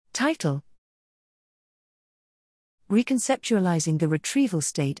Title: Reconceptualizing the retrieval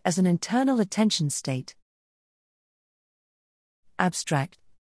state as an internal attention state. Abstract: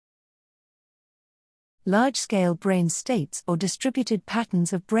 Large-scale brain states or distributed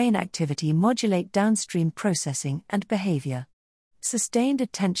patterns of brain activity modulate downstream processing and behavior. Sustained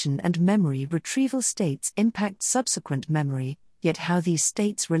attention and memory retrieval states impact subsequent memory, yet how these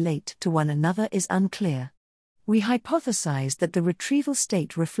states relate to one another is unclear. We hypothesize that the retrieval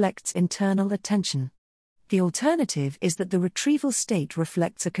state reflects internal attention. The alternative is that the retrieval state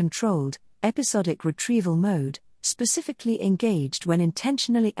reflects a controlled, episodic retrieval mode, specifically engaged when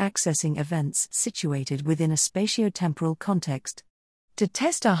intentionally accessing events situated within a spatiotemporal context. To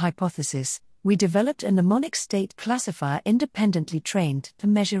test our hypothesis, we developed a mnemonic state classifier independently trained to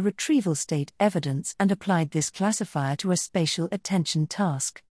measure retrieval state evidence and applied this classifier to a spatial attention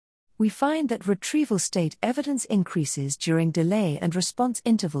task. We find that retrieval state evidence increases during delay and response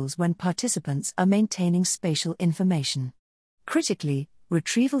intervals when participants are maintaining spatial information. Critically,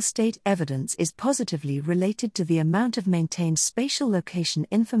 retrieval state evidence is positively related to the amount of maintained spatial location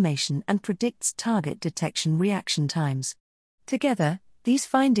information and predicts target detection reaction times. Together, these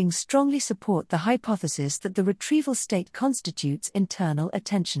findings strongly support the hypothesis that the retrieval state constitutes internal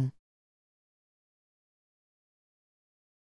attention.